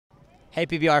Hey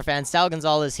PBR fans, Sal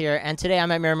Gonzales here, and today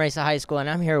I'm at Mesa High School, and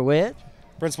I'm here with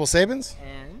Principal Sabins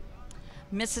and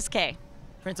Mrs. K.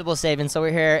 Principal Sabins. So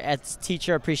we're here at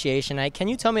Teacher Appreciation Night. Can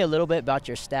you tell me a little bit about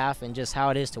your staff and just how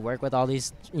it is to work with all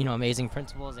these, amazing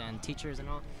principals and teachers and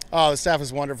all? Oh, the staff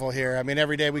is wonderful here. I mean,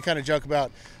 every day we kind of joke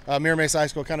about Mesa High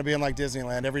School kind of being like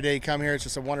Disneyland. Every day you come here, it's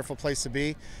just a wonderful place to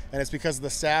be, and it's because of the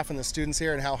staff and the students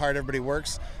here and how hard everybody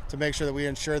works to make sure that we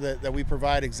ensure that we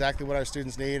provide exactly what our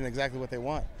students need and exactly what they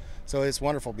want. So it's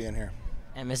wonderful being here.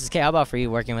 And Mrs. K, how about for you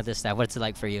working with this staff? What's it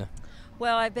like for you?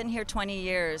 Well, I've been here 20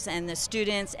 years, and the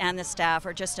students and the staff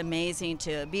are just amazing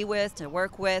to be with, to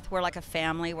work with. We're like a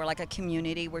family. We're like a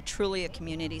community. We're truly a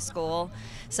community school.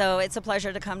 So it's a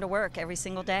pleasure to come to work every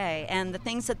single day. And the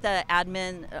things that the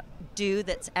admin do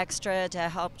that's extra to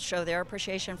help show their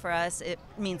appreciation for us, it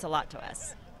means a lot to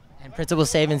us. And Principal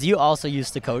Sabins, you also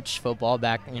used to coach football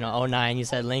back, '09. You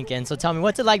said Lincoln. So tell me,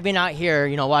 what's it like being out here,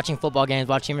 watching football games,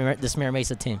 watching this Mira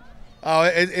Mesa team? Oh,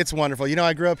 it's wonderful.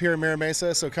 I grew up here in Mira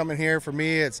Mesa, so coming here for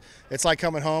me, it's like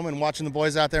coming home and watching the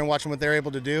boys out there and watching what they're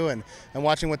able to do and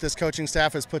watching what this coaching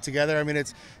staff has put together. I mean,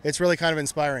 it's really kind of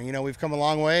inspiring. We've come a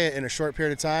long way in a short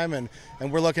period of time, and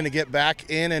we're looking to get back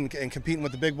in and competing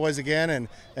with the big boys again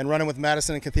and running with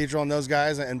Madison and Cathedral and those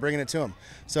guys and bringing it to them.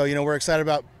 So, we're excited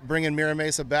about bringing Mira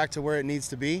Mesa back to where it needs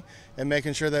to be and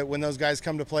making sure that when those guys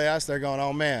come to play us, they're going,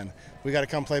 oh man, we got to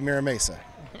come play Mira Mesa.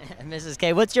 Mrs.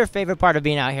 K, what's your favorite part of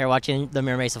being out here watching the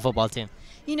Mira Mesa football team?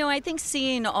 I think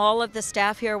seeing all of the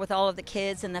staff here with all of the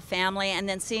kids and the family, and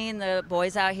then seeing the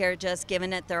boys out here just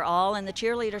giving it their all, and the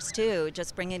cheerleaders too,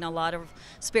 just bringing a lot of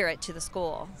spirit to the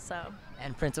school.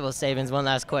 And Principal Sabins, one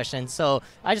last question. So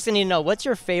I just need to know, what's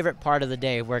your favorite part of the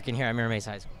day working here at Mira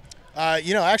Mesa High School?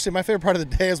 Actually, my favorite part of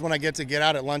the day is when I get to get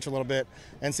out at lunch a little bit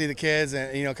and see the kids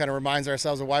and, kind of reminds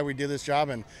ourselves of why we do this job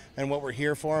and what we're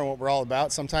here for and what we're all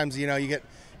about. Sometimes, you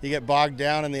get bogged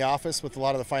down in the office with a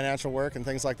lot of the financial work and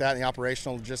things like that and the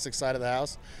operational logistics side of the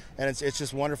house. And it's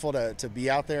just wonderful to be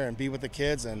out there and be with the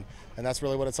kids, and that's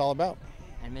really what it's all about.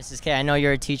 And Mrs. K, I know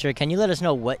you're a teacher. Can you let us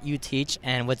know what you teach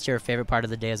and what's your favorite part of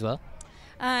the day as well?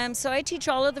 So I teach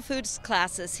all of the food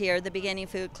classes here, the beginning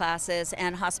food classes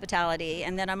and hospitality,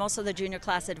 and then I'm also the junior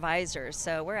class advisor.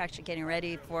 So we're actually getting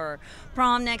ready for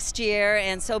prom next year,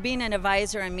 and so being an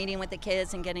advisor and meeting with the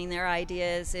kids and getting their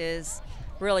ideas is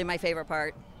really my favorite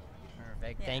part.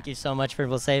 Perfect. Yeah. Thank you so much,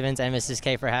 Principal Sabins and Mrs.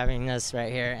 K, for having us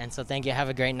right here. And so thank you. Have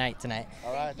a great night tonight.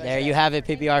 All right. There you have it,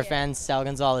 PPR fans. Sal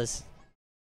Gonzales.